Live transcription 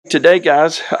Today,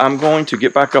 guys, I'm going to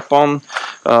get back on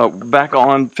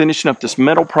finishing up this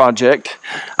metal project.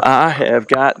 I have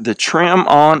got the trim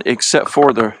on except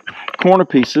for the corner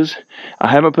pieces. I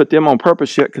haven't put them on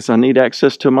purpose yet because I need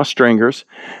access to my stringers.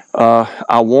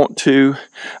 I want to,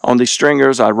 on these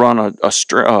stringers, I run a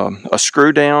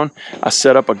screw down. I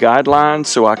set up a guideline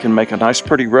so I can make a nice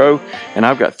pretty row, and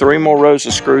I've got 3 more rows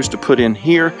of screws to put in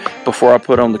here before I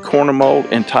put on the corner mold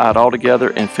and tie it all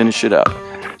together and finish it up.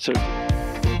 So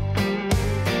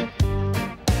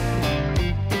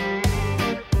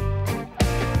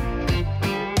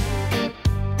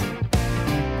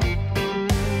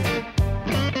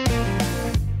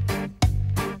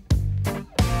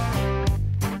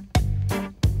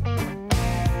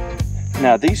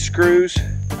now these screws,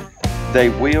 they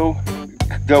will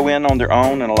go in on their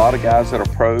own, and a lot of guys that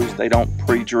are pros, they don't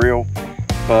pre-drill.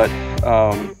 But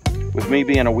with me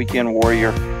being a weekend warrior,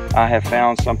 I have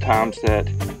found sometimes that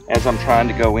as I'm trying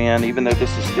to go in, even though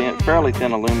this is fairly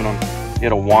thin aluminum,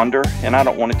 it'll wander, and I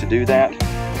don't want it to do that.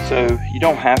 So you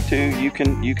don't have to. You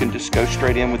can just go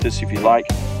straight in with this if you like,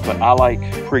 but I like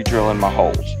pre-drilling my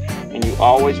holes. And you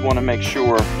always want to make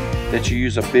sure that you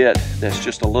use a bit that's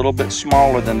just a little bit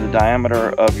smaller than the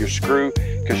diameter of your screw,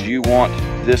 because you want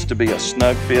this to be a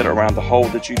snug fit around the hole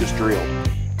that you just drilled.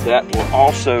 That will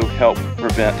also help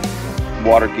prevent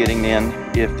water getting in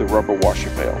if the rubber washer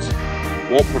fails.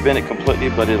 Won't prevent it completely,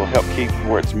 but it'll help keep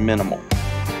where it's minimal.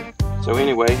 So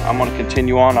anyway, I'm going to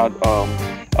continue on.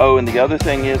 Oh, and the other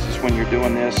thing is when you're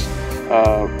doing this,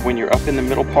 when you're up in the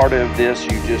middle part of this,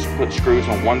 you just put screws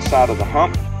on one side of the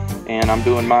hump. And I'm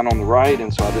doing mine on the right,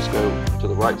 and so I just go to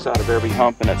the right side of every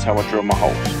hump, and that's how I drill my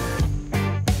holes.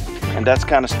 And that's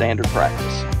kind of standard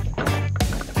practice.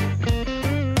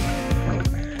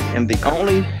 And the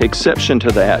only exception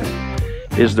to that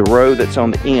is the row that's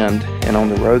on the end. And on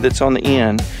the row that's on the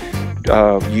end,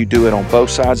 you do it on both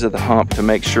sides of the hump to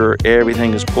make sure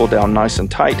everything is pulled down nice and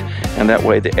tight, and that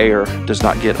way the air does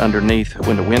not get underneath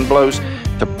when the wind blows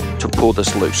to pull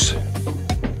this loose.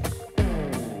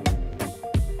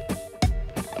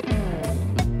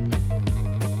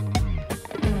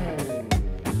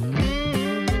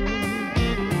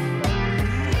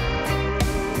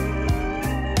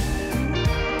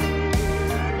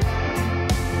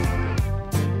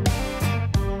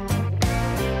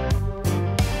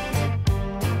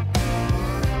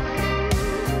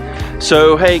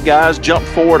 So hey guys, jump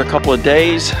forward a couple of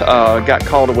days. Got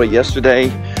called away yesterday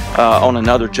on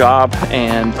another job,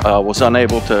 and was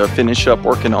unable to finish up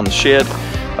working on the shed.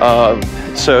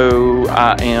 So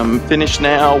I am finished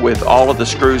now with all of the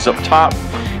screws up top,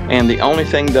 and the only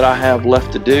thing that I have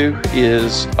left to do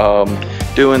is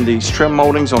doing these trim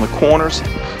moldings on the corners.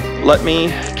 Let me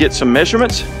get some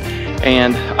measurements,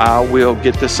 and I will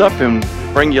get this up and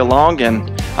bring you along, and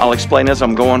I'll explain as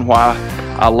I'm going why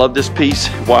I love this piece,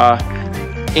 why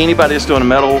anybody that's doing a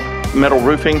metal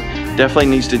roofing definitely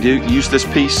needs to use this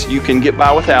piece. You can get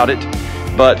by without it,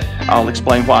 but I'll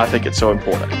explain why I think it's so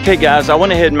important. Okay guys, I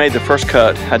went ahead and made the first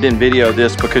cut. I didn't video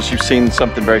this because you've seen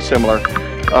something very similar.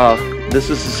 This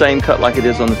is the same cut like it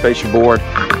is on the fascia board.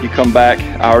 You come back,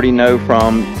 I already know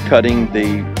from cutting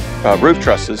the roof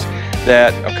trusses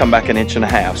that I'll come back 1.5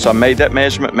 inches. So I made that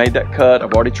measurement, made that cut.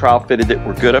 I've already trial fitted it.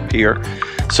 We're good up here.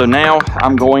 So now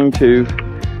I'm going to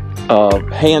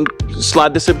hand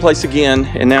slide this in place again,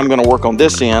 and now I'm going to work on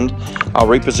this end. I'll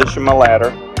reposition my ladder,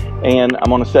 and I'm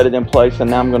going to set it in place,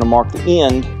 and now I'm going to mark the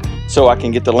end so I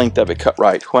can get the length of it cut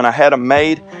right. When I had them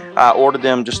made, I ordered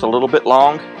them just a little bit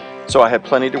long, so I had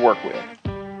plenty to work with.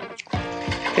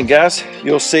 And guys,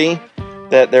 you'll see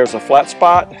that there's a flat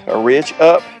spot, a ridge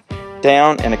up,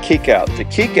 down, and a kick out. The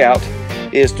kick out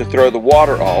is to throw the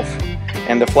water off,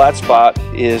 and the flat spot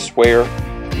is where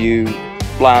you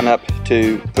line up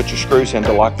to put your screws in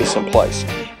to lock this in place.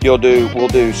 We'll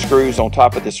do screws on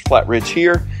top of this flat ridge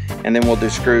here, and then we'll do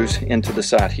screws into the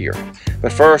side here.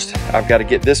 But first, I've got to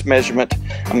get this measurement.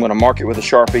 I'm going to mark it with a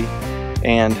Sharpie,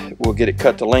 and we'll get it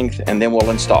cut to length, and then we'll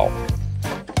install.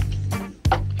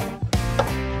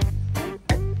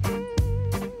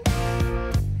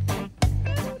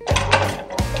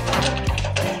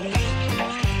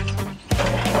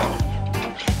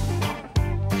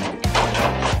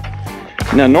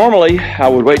 Now normally I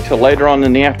would wait till later on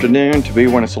in the afternoon to be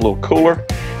when it's a little cooler,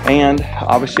 and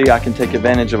obviously I can take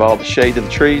advantage of all the shade of the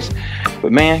trees.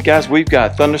 But man, guys, we've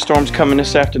got thunderstorms coming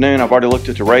this afternoon. I've already looked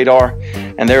at the radar,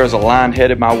 and there is a line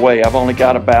headed my way. I've only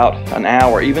got about an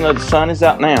hour, even though the sun is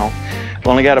out now. I've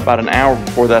only got about an hour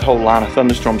before that whole line of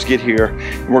thunderstorms get here.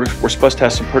 We're supposed to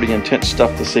have some pretty intense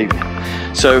stuff this evening.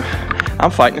 So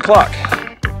I'm fighting the clock.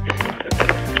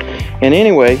 And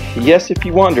anyway, yes, if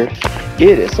you wondered,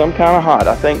 It is some kind of hot.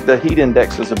 I think the heat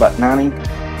index is about 90,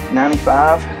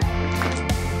 95.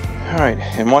 All right,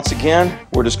 and once again,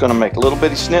 we're just gonna make little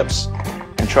bitty snips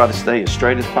and try to stay as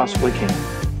straight as possibly can.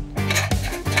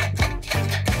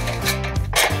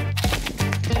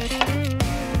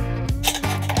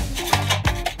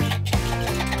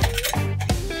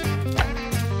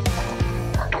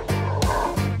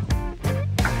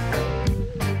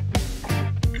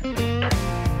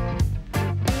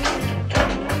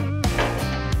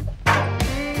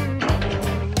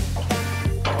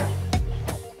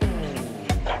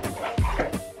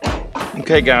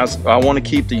 Okay guys, I want to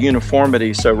keep the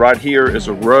uniformity, so right here is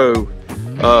a row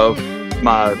of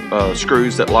my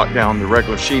screws that lock down the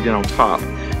regular sheeting on top.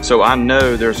 So I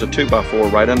know there's a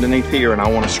 2x4 right underneath here, and I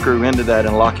want to screw into that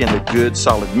and lock into good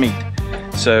solid meat.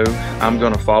 So I'm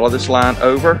going to follow this line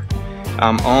over.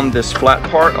 I'm on this flat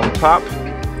part on top,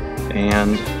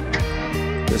 and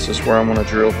this is where I'm going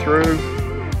to drill through.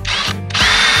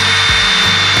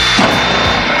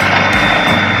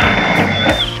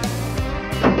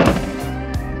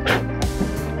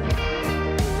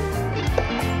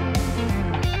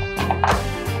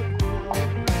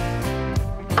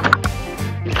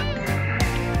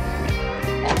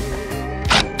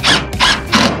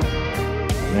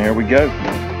 There we go.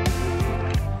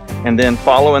 And then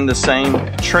following the same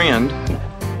trend,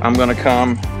 I'm going to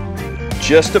come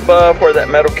just above where that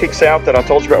metal kicks out that I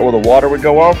told you about, where the water would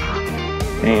go off.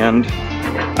 And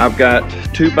I've got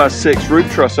 2x6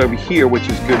 roof truss over here, which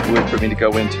is good wood for me to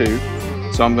go into.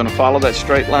 So I'm going to follow that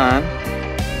straight line,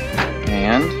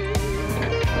 and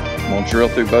I'm going to drill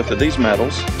through both of these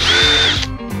metals.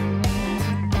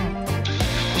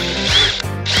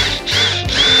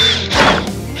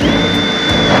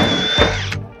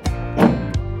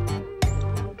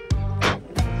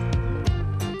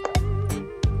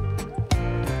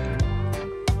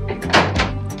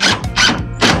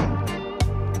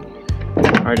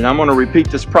 All right, and I'm going to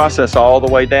repeat this process all the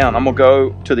way down. I'm going to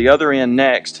go to the other end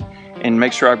next and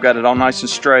make sure I've got it all nice and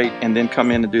straight, and then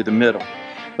come in and do the middle.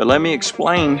 But let me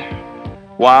explain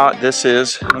why this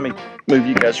is. Let me move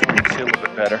you guys around to see a little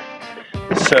bit better.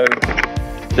 So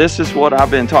this is what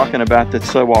I've been talking about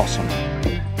that's so awesome.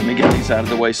 Let me get these out of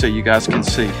the way so you guys can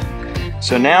see.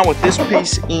 So now with this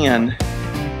piece in,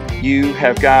 you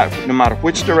have got, no matter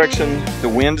which direction the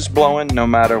wind is blowing, no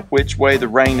matter which way the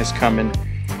rain is coming,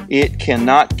 it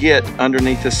cannot get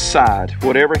underneath the side.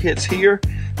 Whatever hits here,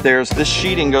 there's this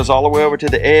sheeting goes all the way over to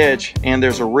the edge, and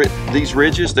there's these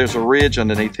ridges, there's a ridge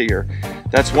underneath here.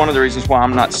 That's one of the reasons why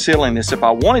I'm not sealing this. If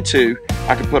I wanted to,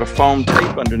 I could put a foam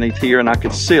tape underneath here and I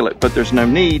could seal it, but there's no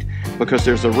need because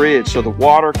there's a ridge, so the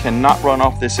water cannot run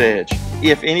off this edge.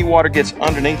 If any water gets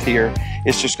underneath here,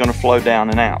 it's just going to flow down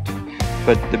and out.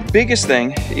 But the biggest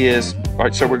thing is, all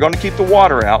right, so we're going to keep the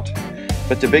water out.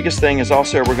 But the biggest thing is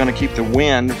also we're going to keep the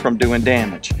wind from doing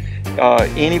damage.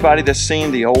 Anybody that's seen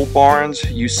the old barns,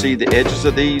 you see the edges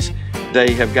of these,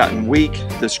 they have gotten weak,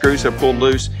 the screws have pulled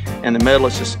loose, and the metal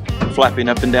is just flapping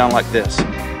up and down like this.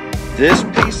 This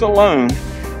piece alone,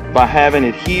 by having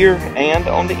it here and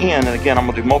on the end, and again I'm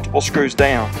going to do multiple screws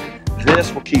down,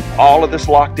 this will keep all of this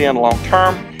locked in long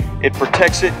term. It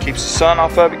protects it, keeps the sun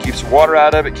off of it, keeps the water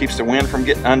out of it, keeps the wind from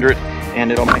getting under it,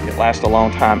 and it'll make it last a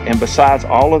long time. And besides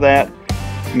all of that,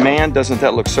 man, doesn't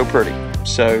that look so pretty.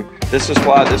 So this is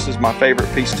why this is my favorite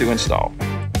piece to install.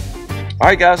 All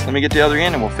right guys, let me get the other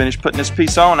end and we'll finish putting this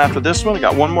piece on after this one. I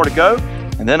got one more to go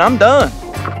and then I'm done.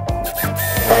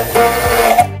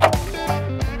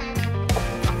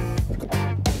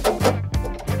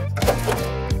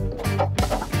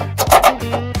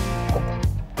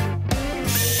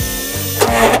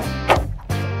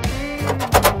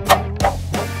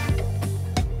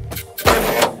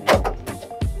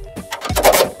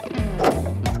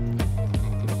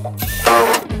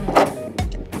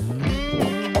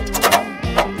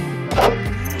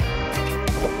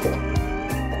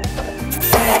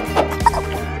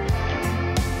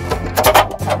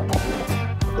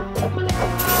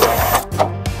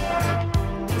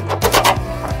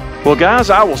 Well guys,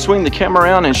 I will swing the camera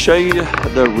around and show you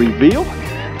the reveal.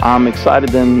 I'm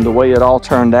excited in the way it all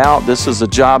turned out. This is a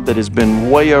job that has been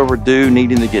way overdue,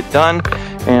 needing to get done.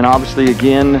 And obviously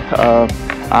again,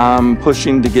 I'm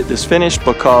pushing to get this finished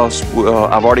because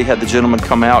I've already had the gentleman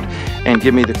come out and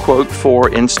give me the quote for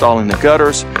installing the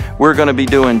gutters. We're going to be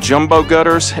doing jumbo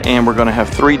gutters and we're going to have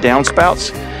 3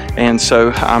 downspouts. And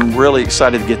so I'm really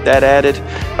excited to get that added.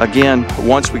 Again,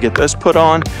 once we get this put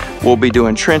on, we'll be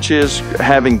doing trenches,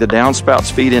 having the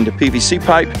downspouts feed into PVC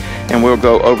pipe, and we'll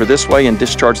go over this way and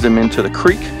discharge them into the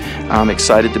creek. I'm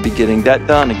excited to be getting that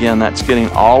done. Again, that's getting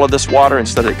all of this water,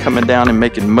 instead of it coming down and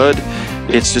making mud,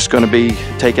 it's just going to be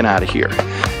taken out of here.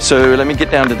 So let me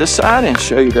get down to this side and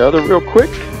show you the other real quick.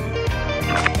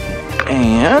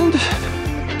 And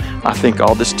I think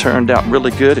all this turned out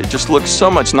really good. It just looks so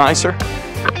much nicer.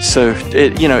 So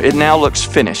it now looks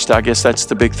finished. I guess that's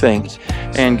the big thing.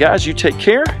 And guys, you take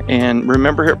care, and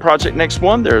remember here at Project Next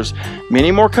One, there's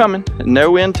many more coming.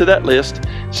 No end to that list.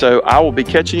 So I will be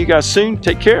catching you guys soon.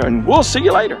 Take care, and we'll see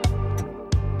you later.